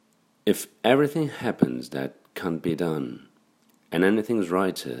If everything happens that can't be done, and anything's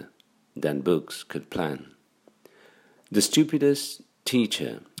righter than books could plan, the stupidest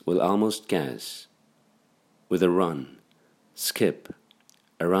teacher will almost guess. With a run, skip,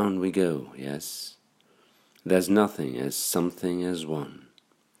 around we go, yes. There's nothing as something as one.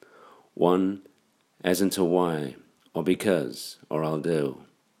 One as into why, or because, or although.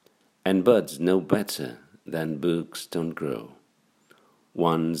 And buds know better than books don't grow.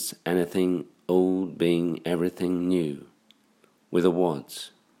 One's anything old being everything new, with a what,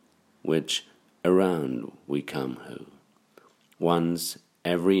 which around we come ho. One's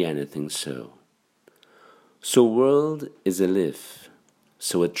every anything so. So world is a leaf,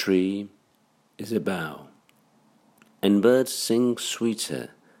 so a tree is a bough, and birds sing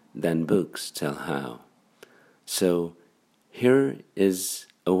sweeter than books tell how. So here is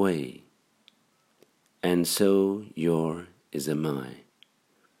a way, and so your is a my.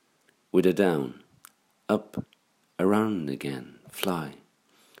 With a down, up, around again, fly.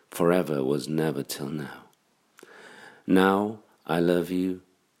 Forever was never till now. Now I love you,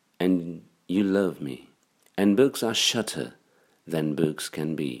 and you love me, and books are shorter than books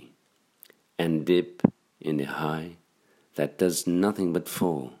can be, and deep in the high that does nothing but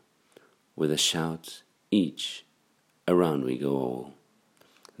fall, with a shout each, around we go all.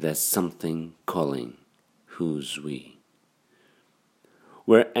 There's something calling, who's we?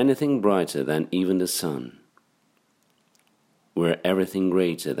 We're anything brighter than even the sun. We're everything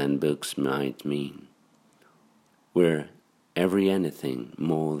greater than books might mean. We're every anything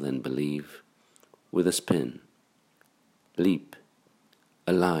more than believe, with a spin. Leap,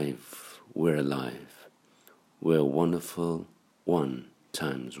 alive, we're alive. We're wonderful 1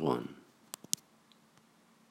 times 1.